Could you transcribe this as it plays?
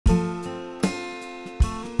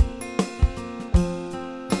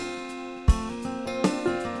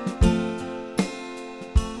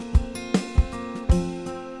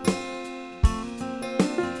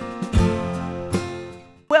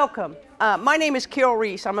Welcome. My name is Carol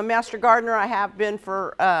Reese. I'm a master gardener. I have been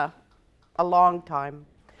for a long time,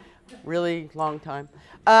 really long time.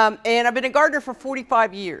 And I've been a gardener for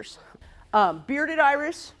 45 years. Bearded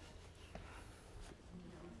iris.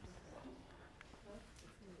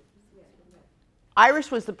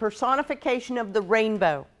 Iris was the personification of the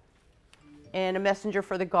rainbow and a messenger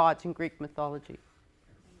for the gods in Greek mythology.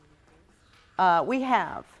 We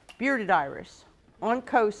have bearded iris,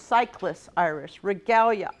 on-coast cyclus iris,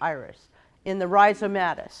 regalia iris in the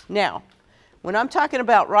rhizomatous. Now, when I'm talking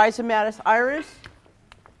about rhizomatous iris,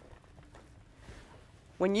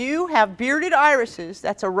 when you have bearded irises,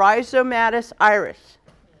 that's a rhizomatous iris.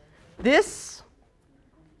 This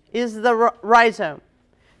is the rhizome.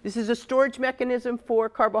 This is a storage mechanism for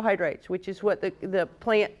carbohydrates, which is what the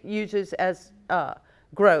plant uses as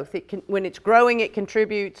growth. When it's growing, it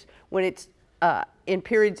contributes. When it's in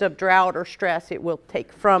periods of drought or stress, it will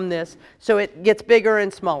take from this. So it gets bigger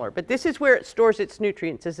and smaller. But this is where it stores its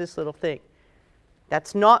nutrients, is this little thing.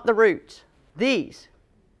 That's not the roots. These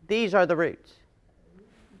are the roots.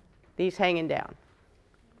 These hanging down.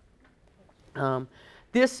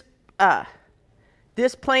 This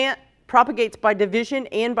plant propagates by division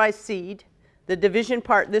and by seed. The division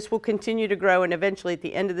part, this will continue to grow, and eventually at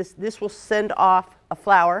the end of this will send off a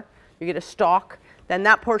flower. You get a stalk. Then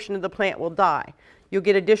that portion of the plant will die. You'll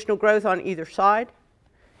get additional growth on either side,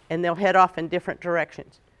 and they'll head off in different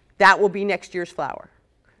directions. That will be next year's flower.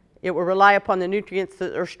 It will rely upon the nutrients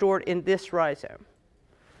that are stored in this rhizome.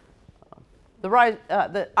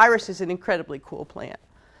 The iris is an incredibly cool plant.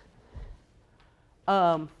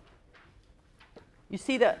 You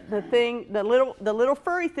see the little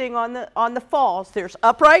furry thing on the falls. There's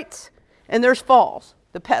uprights and there's falls,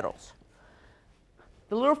 the petals.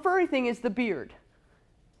 The little furry thing is the beard.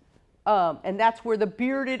 And that's where the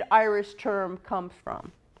bearded iris term comes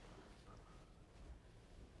from.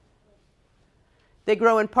 They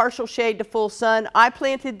grow in partial shade to full sun. I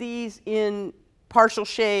planted these in partial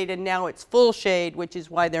shade, and now it's full shade, which is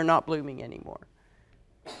why they're not blooming anymore.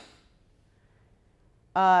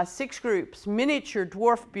 6 groups: miniature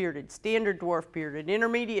dwarf bearded, standard dwarf bearded,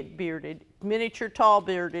 intermediate bearded, miniature tall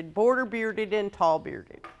bearded, border bearded, and tall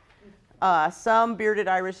bearded. Some bearded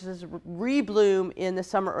irises rebloom in the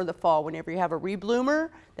summer or the fall. Whenever you have a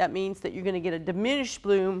rebloomer, that means that you're going to get a diminished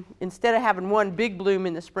bloom. Instead of having one big bloom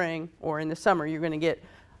in the spring or in the summer, you're going to get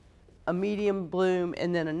a medium bloom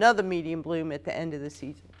and then another medium bloom at the end of the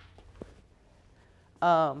season.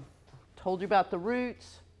 Told you about the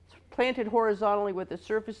roots. It's planted horizontally with the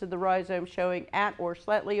surface of the rhizome showing at or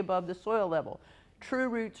slightly above the soil level. True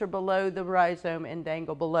roots are below the rhizome and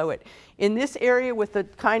dangle below it. In this area with the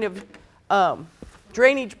kind of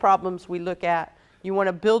drainage problems we look at, you want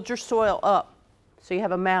to build your soil up so you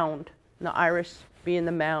have a mound, and the iris being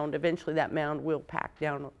the mound. Eventually that mound will pack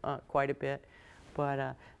down quite a bit,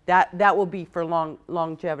 but that will be for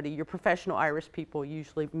longevity. Your professional iris people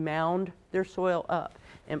usually mound their soil up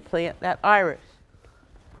and plant that iris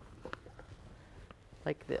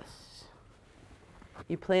like this.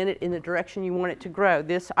 You plant it in the direction you want it to grow.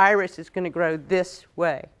 This iris is going to grow this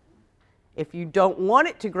way. If you don't want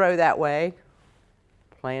it to grow that way,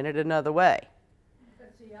 plant it another way.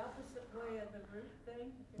 That's the opposite way of the root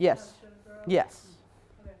thing? Yes. Yes.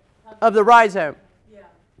 Okay. Of the rhizome. Yeah.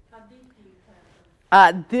 How deep do you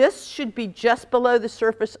plant them? This should be just below the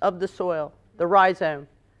surface of the soil, the rhizome.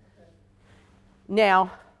 Okay.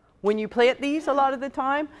 Now, when you plant these a lot of the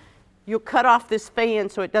time, you'll cut off this fan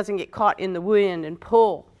so it doesn't get caught in the wind and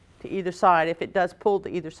pull to either side. If it does pull to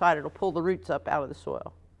either side, it'll pull the roots up out of the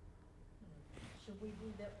soil. Should we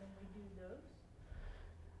do that when we do those?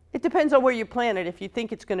 It depends on where you plant it. If you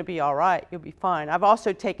think it's going to be all right, you'll be fine. I've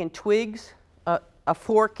also taken twigs, a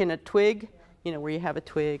fork and a twig, you know, where you have a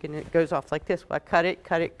twig and it goes off like this. Well, I cut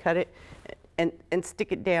it, and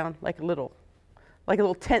stick it down like a little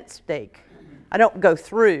tent stake. I don't go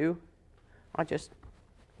through. I just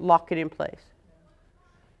lock it in place.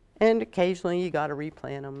 And occasionally you got to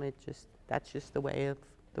replant them. That's just the way of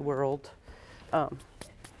the world.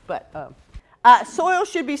 Soil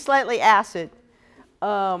should be slightly acid.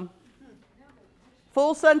 Full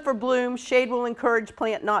sun for bloom. Shade will encourage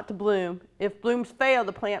plant not to bloom. If blooms fail,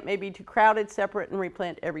 the plant may be too crowded, separate, and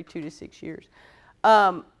replant every 2 to 6 years.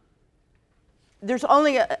 There's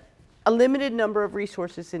only a limited number of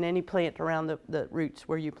resources in any plant around the roots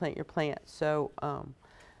where you plant your plant. So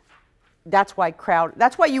that's why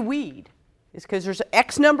you weed, is because there's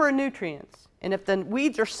X number of nutrients. And if the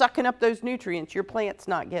weeds are sucking up those nutrients, your plant's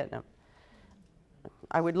not getting them.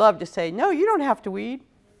 I would love to say, no, you don't have to weed.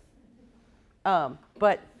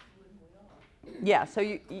 But yeah, so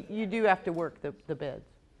you do have to work the beds.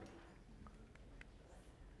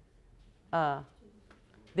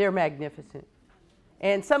 They're magnificent.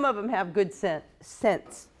 And some of them have good scent,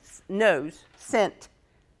 scent,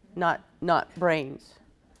 not brains.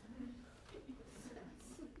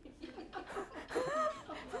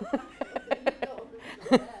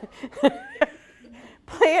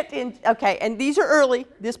 Plant in, okay, and these are early.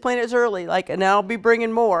 This plant is early, and I'll be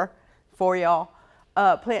bringing more for y'all.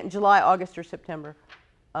 Plant in July, August, or September.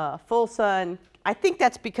 Full sun. I think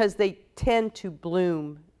that's because they tend to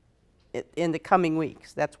bloom in the coming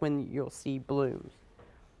weeks. That's when you'll see blooms.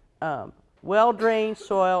 Well-drained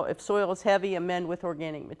soil. If soil is heavy, amend with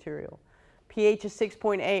organic material. pH is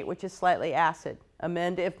 6.8, which is slightly acid.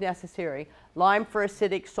 Amend if necessary. Lime for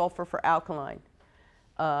acidic, sulfur for alkaline.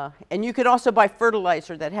 And you can also buy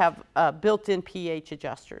fertilizer that have built-in pH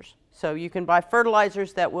adjusters. So you can buy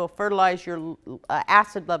fertilizers that will fertilize your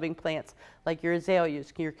acid-loving plants, like your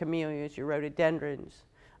azaleas, your camellias, your rhododendrons.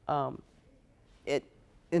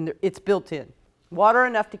 It's built in. Water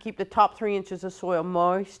enough to keep the top 3 inches of soil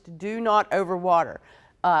moist. Do not overwater.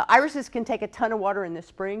 Irises can take a ton of water in the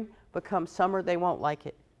spring, but come summer they won't like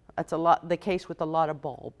it. That's the case with a lot of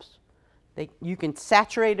bulbs. You can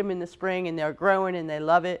saturate them in the spring and they're growing and they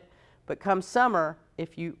love it, but come summer,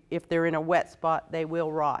 if they're in a wet spot, they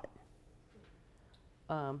will rot.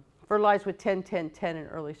 Fertilize with 10-10-10 in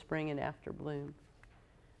early spring and after bloom.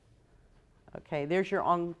 Okay, there's your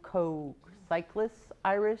onchocyclus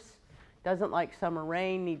iris. Doesn't like summer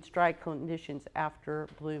rain, needs dry conditions after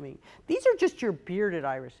blooming. These are just your bearded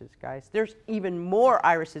irises, guys. There's even more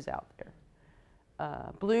irises out there.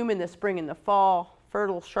 Bloom in the spring and the fall.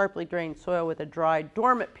 Fertile, sharply drained soil with a dry,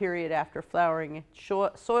 dormant period after flowering.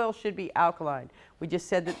 Soil should be alkaline. We just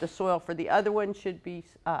said that the soil for the other one should be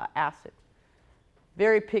acid.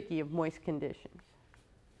 Very picky of moist conditions.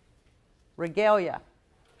 Regalia.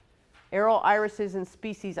 Aerial irises and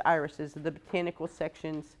species irises. The botanical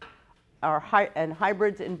sections are and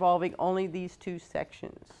hybrids involving only these 2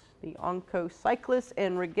 sections. The onchocyclus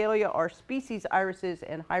and regalia are species irises,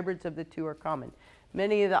 and hybrids of the 2 are common.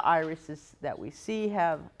 Many of the irises that we see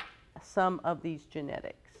have some of these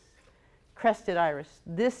genetics. Crested iris.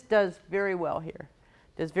 This does very well here.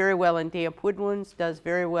 Does very well in damp woodlands, does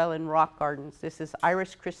very well in rock gardens. This is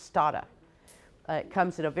Iris cristata. It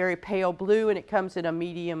comes in a very pale blue and it comes in a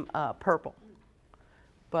medium purple.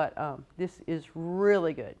 But this is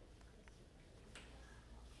really good.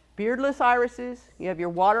 Beardless irises, you have your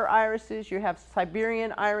water irises, you have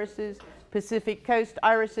Siberian irises, Pacific coast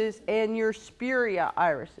irises, and your Spuria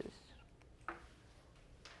irises.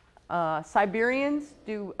 Siberians,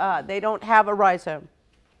 they don't have a rhizome.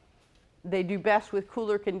 They do best with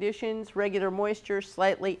cooler conditions, regular moisture,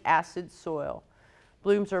 slightly acid soil.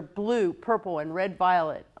 Blooms are blue, purple, and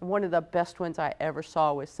red-violet. One of the best ones I ever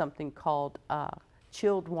saw was something called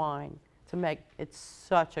chilled wine. It's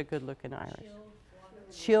such a good-looking iris.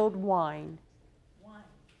 Chilled wine.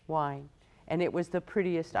 Wine. And it was the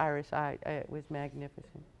prettiest iris. It was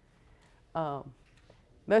magnificent.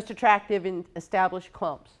 Most attractive in established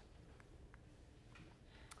clumps.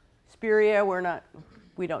 Spuria,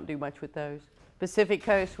 we don't do much with those. Pacific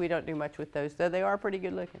coast, we don't do much with those, though they are pretty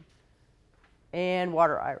good looking. And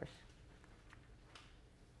water iris.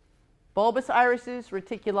 Bulbous irises,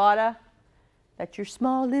 reticulata, that's your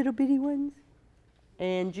small little bitty ones.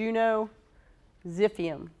 And Juno,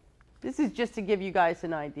 Ziphium. This is just to give you guys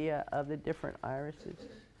an idea of the different irises.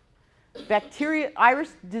 Bacteria,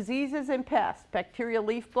 iris diseases and pests. Bacterial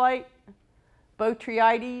leaf blight,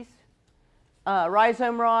 botrytis,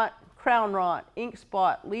 rhizome rot, crown rot, ink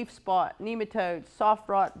spot, leaf spot, nematodes, soft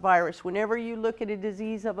rot virus. Whenever you look at a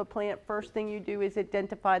disease of a plant, first thing you do is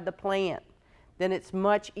identify the plant. Then it's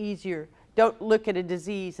much easier. Don't look at a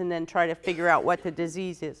disease and then try to figure out what the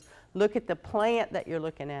disease is. Look at the plant that you're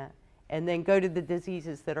looking at and then go to the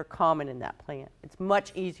diseases that are common in that plant. It's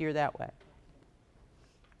much easier that way.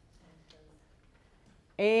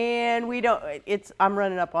 And I'm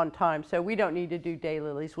running up on time, so we don't need to do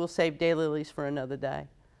daylilies. We'll save daylilies for another day.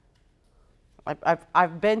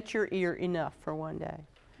 I've bent your ear enough for one day.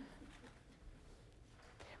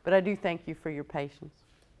 But I do thank you for your patience.